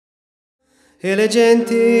e le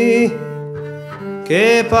genti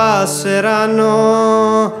che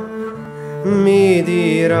passeranno mi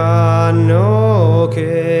diranno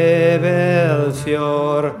che bel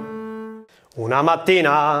fior. Una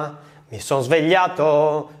mattina mi sono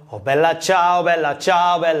svegliato, oh bella ciao, bella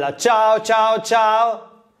ciao, bella ciao, ciao, ciao.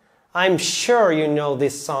 I'm sure you know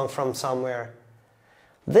this song from somewhere.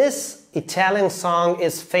 This Italian song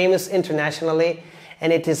is famous internationally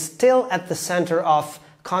and it is still at the center of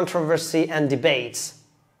controversy and debates.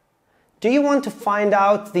 Do you want to find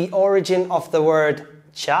out the origin of the word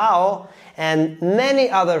ciao and many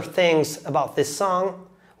other things about this song?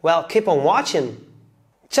 Well, keep on watching.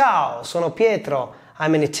 Ciao, sono Pietro.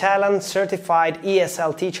 I'm an Italian certified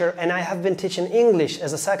ESL teacher and I have been teaching English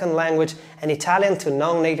as a second language and Italian to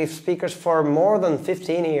non-native speakers for more than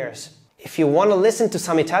 15 years. If you want to listen to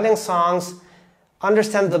some Italian songs,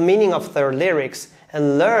 understand the meaning of their lyrics,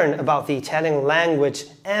 and learn about the Italian language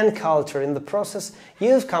and culture in the process,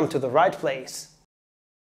 you've come to the right place.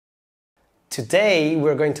 Today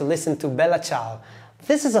we're going to listen to Bella Ciao.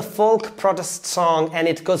 This is a folk protest song and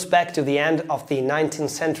it goes back to the end of the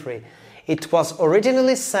 19th century. It was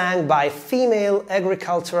originally sung by female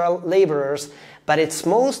agricultural laborers, but its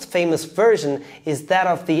most famous version is that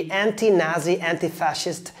of the anti-Nazi,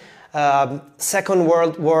 anti-fascist Second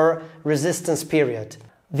World War resistance period.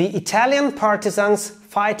 The Italian partisans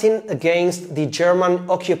fighting against the German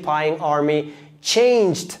occupying army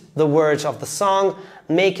changed the words of the song,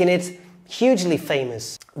 making it hugely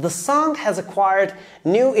famous. The song has acquired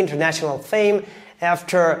new international fame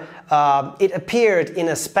after it appeared in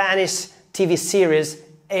a Spanish TV series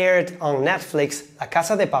aired on Netflix, La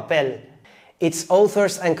Casa De Papel. Its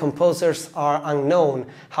authors and composers are unknown.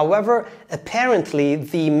 However, apparently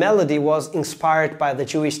the melody was inspired by the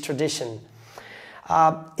Jewish tradition.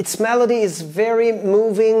 Its melody is very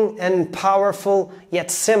moving and powerful, yet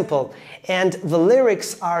simple, and the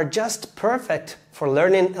lyrics are just perfect for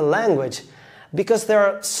learning a language because there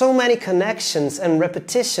are so many connections and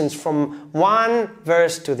repetitions from one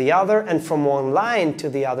verse to the other and from one line to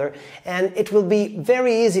the other, and it will be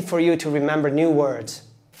very easy for you to remember new words.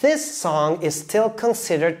 This song is still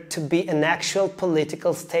considered to be an actual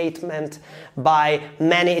political statement by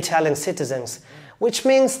many Italian citizens, which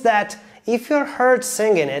means that if you're heard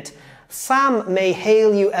singing it, some may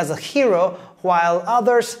hail you as a hero, while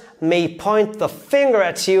others may point the finger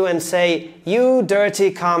at you and say, "You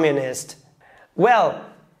dirty communist." Well,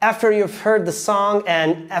 after you've heard the song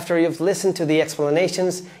and after you've listened to the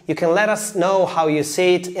explanations, you can let us know how you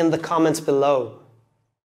see it in the comments below.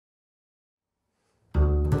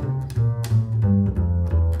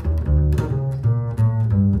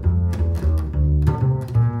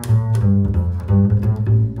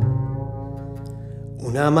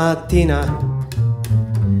 Una mattina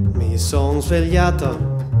mi son svegliato,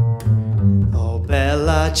 oh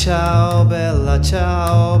bella ciao, bella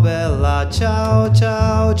ciao, bella ciao,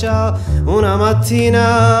 ciao, ciao. Una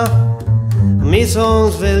mattina mi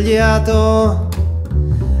son svegliato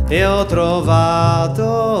e ho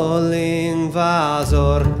trovato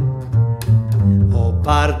l'invasor. Oh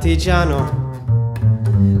partigiano,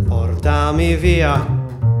 portami via.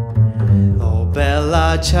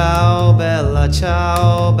 Bella ciao, bella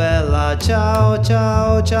ciao, bella ciao,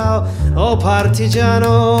 ciao, ciao. Oh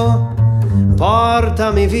partigiano,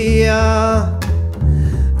 portami via,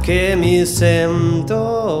 che mi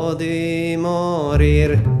sento di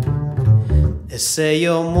morir. E se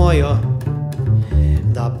io muoio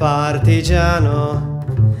da partigiano,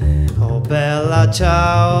 oh bella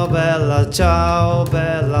ciao, bella ciao,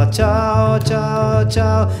 bella ciao, ciao,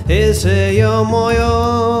 ciao. E se io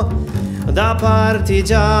muoio da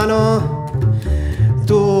partigiano,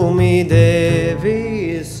 tu mi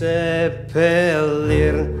devi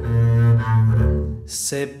seppellire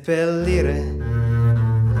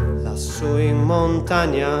lassù in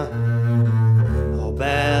montagna. Oh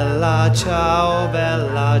bella ciao,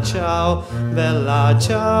 bella ciao, bella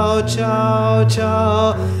ciao, ciao,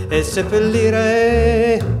 ciao. E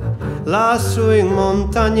seppellire lassù in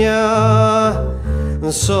montagna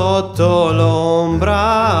sotto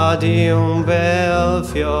l'ombra di un bel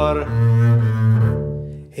fior.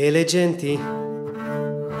 E le genti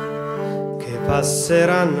che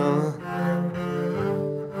passeranno,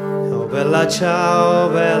 oh bella ciao,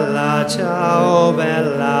 bella ciao,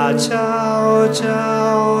 bella ciao,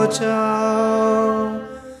 ciao, ciao.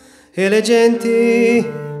 E le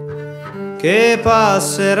genti che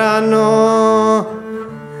passeranno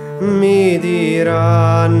mi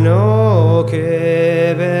diranno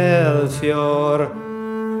che bel fior.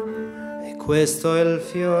 E questo è il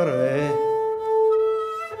fiore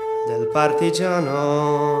del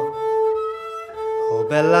partigiano. Oh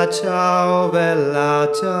Bella ciao,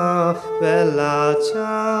 bella ciao, bella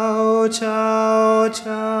ciao, ciao,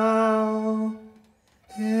 ciao.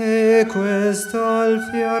 E questo è il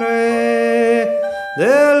fiore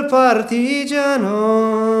del partigiano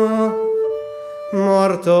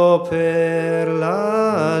morto per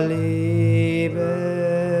la libertà.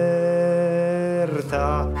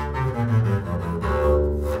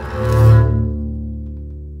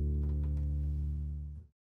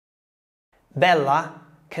 Bella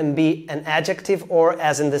can be an adjective or,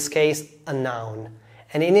 as in this case, a noun.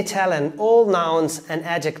 And in Italian, all nouns and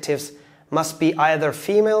adjectives must be either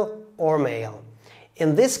female or male.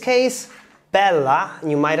 In this case, bella,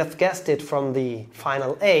 you might have guessed it from the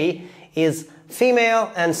final A, is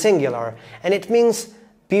female and singular, and it means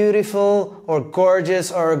beautiful or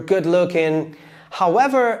gorgeous or good-looking.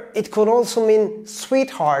 However, it could also mean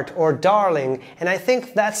sweetheart or darling, and I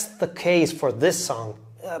think that's the case for this song.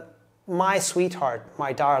 My sweetheart,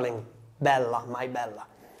 my darling, Bella, my Bella.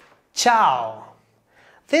 Ciao.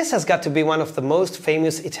 This has got to be one of the most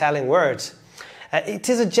famous Italian words. It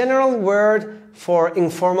is a general word for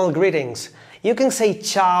informal greetings. You can say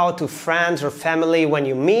ciao to friends or family when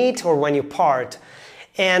you meet or when you part.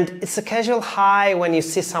 And it's a casual hi when you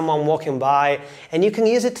see someone walking by, and you can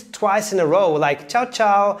use it twice in a row, like ciao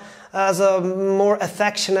ciao, as a more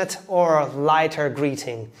affectionate or lighter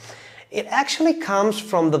greeting. It actually comes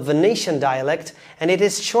from the Venetian dialect, and it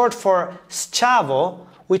is short for schiavo,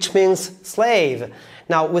 which means slave.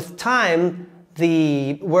 Now, with time,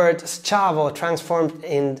 the word schiavo transformed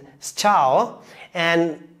in sciao,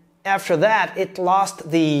 and after that, it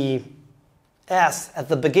lost the S at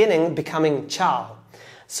the beginning, becoming ciao.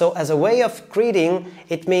 So as a way of greeting,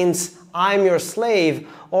 it means I'm your slave,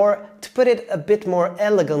 or to put it a bit more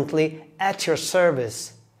elegantly, at your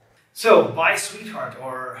service. So, bye sweetheart,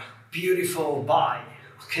 or beautiful bye,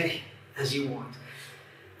 okay, as you want.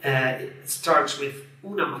 It starts with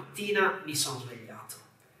una mattina mi son svegliato.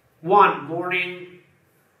 One morning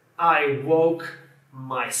I woke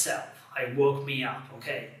myself. I woke me up,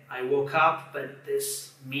 okay. I woke up, but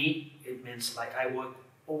this me, it means like I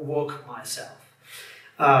woke myself.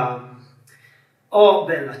 Oh,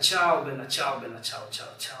 bella ciao, bella ciao, bella ciao,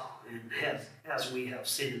 ciao, ciao. And as we have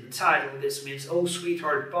seen in the title, this means oh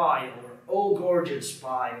sweetheart bye, or oh gorgeous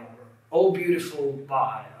bye, or oh beautiful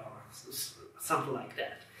bye, or something like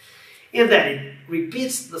that. And then it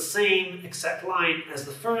repeats the same exact line as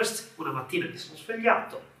the first. Una mattina mi sono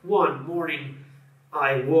svegliato. One morning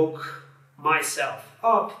I woke myself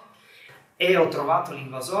up. E ho trovato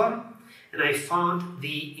l'invasor. And I found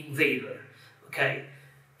the invader. Okay?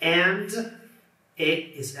 And,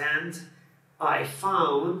 e is and, I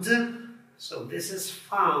found, so this is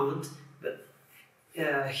found, but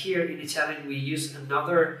here in Italian we use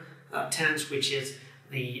another tense, which is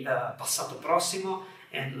the passato prossimo,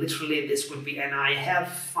 and literally this would be, and I have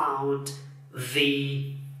found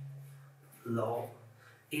the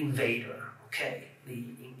invader, okay, the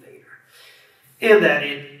invader. And then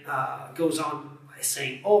it goes on by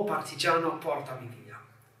saying, oh partigiano, portami via.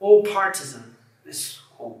 Oh partisan, is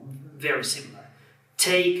very similar.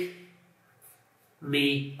 Take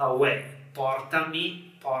me away.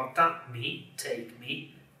 Portami, take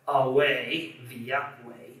me away, via,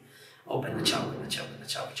 way. Oh, bella ciao, bella ciao, bella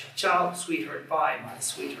ciao, ciao, ciao, sweetheart, bye, my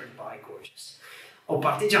sweetheart, bye, gorgeous. Oh,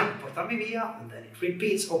 partigiano, portami via, and then it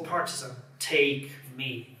repeats, oh, partisan, take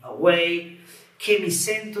me away, che mi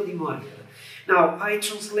sento di morire. Now, I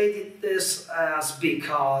translated this as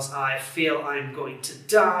because I feel I'm going to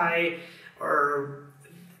die, or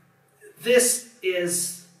this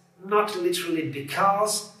is not literally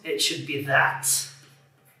because, it should be that.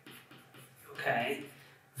 Okay?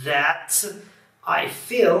 That I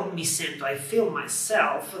feel, mi sento, I feel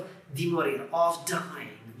myself di morire, of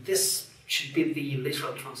dying. This should be the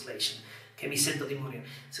literal translation. Okay, mi sento di morire.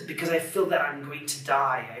 So because I feel that I'm going to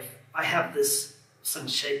die, I have this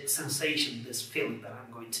sensation, this feeling that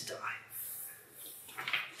I'm going to die.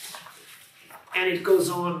 And it goes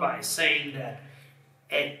on by saying that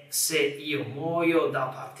e se io muoio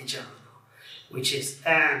da partigiano, which is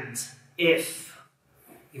and if,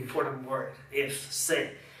 important word, if,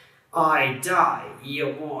 se, I die,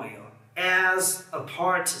 io muoio, as a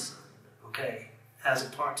partisan, okay, as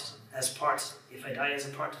partisan, if I die as a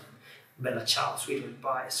partisan, bella ciao, sweetheart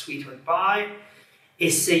bye, e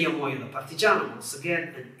se io muoio da partigiano, once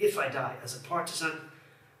again, and if I die as a partisan,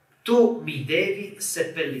 tu mi devi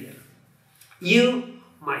seppellire. You,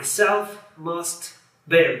 myself, must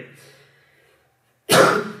bury.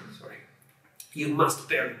 Sorry. You must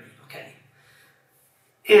bury me, okay?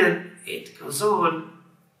 And it goes on,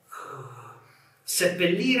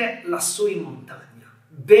 seppellire lassù in montagna.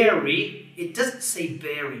 bury, it doesn't say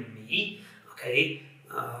bury me, okay,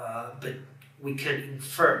 but we can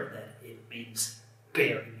infer that it means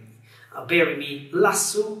bury me. Bury me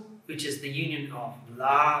lassù, which is the union of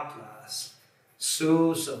la plus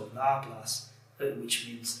su, so la plus, which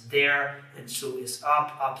means there, and su is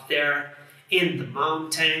up there. In the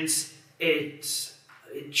mountains, it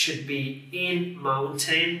should be in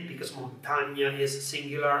mountain, because montagna is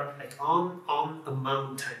singular, like on a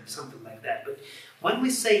mountain, something like that. But when we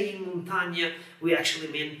say in montagna, we actually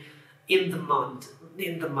mean in the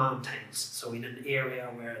mountains, so in an area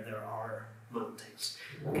where there are mountains.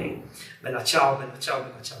 Okay, bella ciao, bella ciao,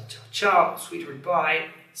 bella ciao, ciao, ciao, sweet goodbye,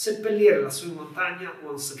 seppellire lassù in montagna,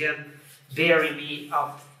 once again, bury me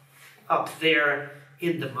up there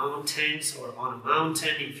in the mountains, or on a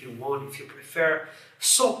mountain if you want, if you prefer,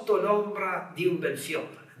 sotto l'ombra di un bel fiore.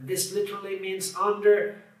 And this literally means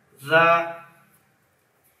under the,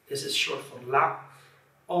 this is short for la,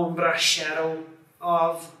 ombra, shadow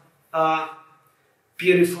of a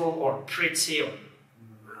beautiful or pretty or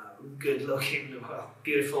good looking, well,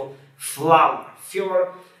 beautiful flower.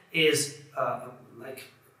 Fior is like,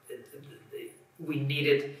 we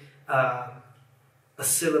needed a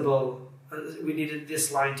syllable, we needed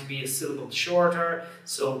this line to be a syllable shorter,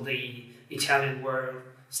 so the Italian word,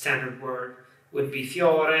 standard word, would be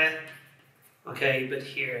fiore, okay, but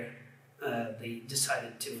here they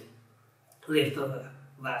decided to leave the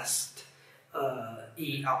last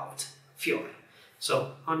E out, fiore.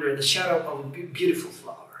 So, under the shadow of a beautiful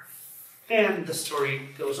flower. And the story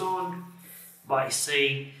goes on by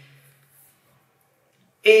saying,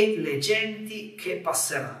 e le genti che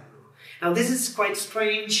passeranno. Now this is quite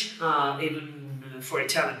strange, even for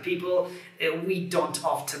Italian people. We don't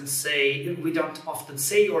often say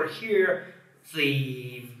or hear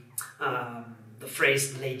the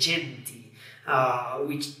phrase le genti,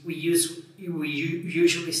 which we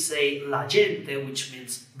usually say la gente, which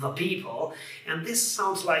means the people, and this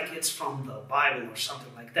sounds like it's from the Bible or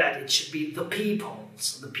something like that. It should be the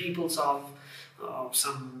peoples of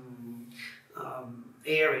some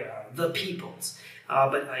area, the peoples.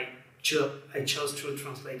 But I chose to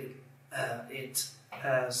translate it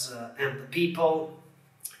as and the people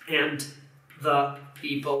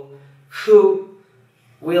who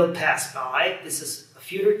will pass by. This is a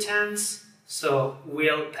future tense, so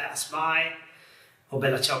will pass by. Oh,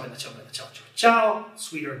 bella ciao, bella ciao, bella ciao, ciao, ciao,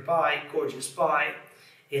 sweetheart bye, gorgeous bye,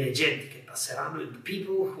 e le genti che passeranno, and the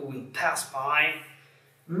people who will pass by,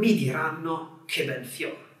 mi diranno che bel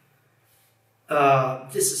fiore.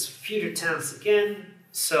 This is future tense again,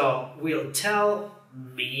 so will tell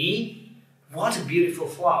me what a beautiful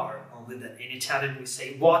flower, only that in Italian we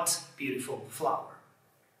say what beautiful flower.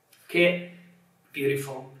 Che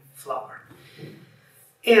beautiful flower.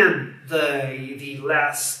 And the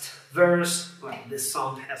last verse, well, this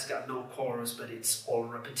song has got no chorus, but it's all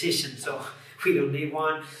repetition, so we don't need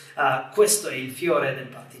one. Questo è il fiore del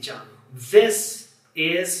partigiano. This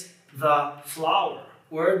is the flower,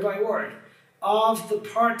 word by word, of the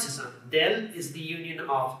partisan. Del is the union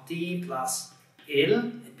of di plus il,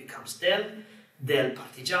 it becomes del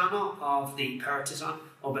partigiano, of the partisan.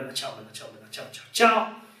 Oh, bella ciao, bella ciao, bella ciao, ciao,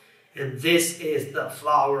 ciao. And this is the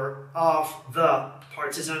flower of the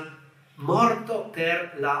partisan, morto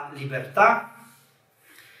per la libertà.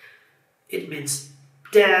 It means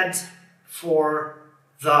dead for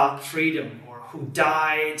the freedom, or who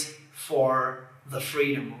died for the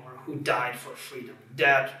freedom, or who died for freedom,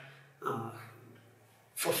 dead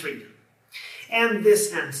for freedom. And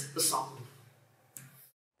this ends the song.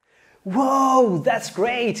 Whoa, that's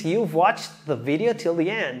great! You've watched the video till the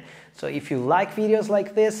end. So if you like videos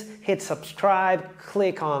like this, hit subscribe,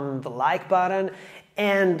 click on the like button,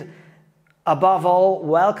 and above all,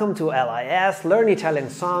 welcome to LIS Learn Italian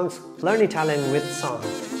Songs, learn Italian with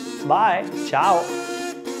songs. Bye, ciao!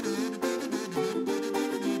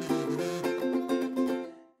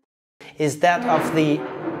 Is that of the...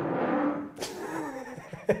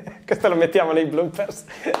 Questo lo mettiamo nei bloopers.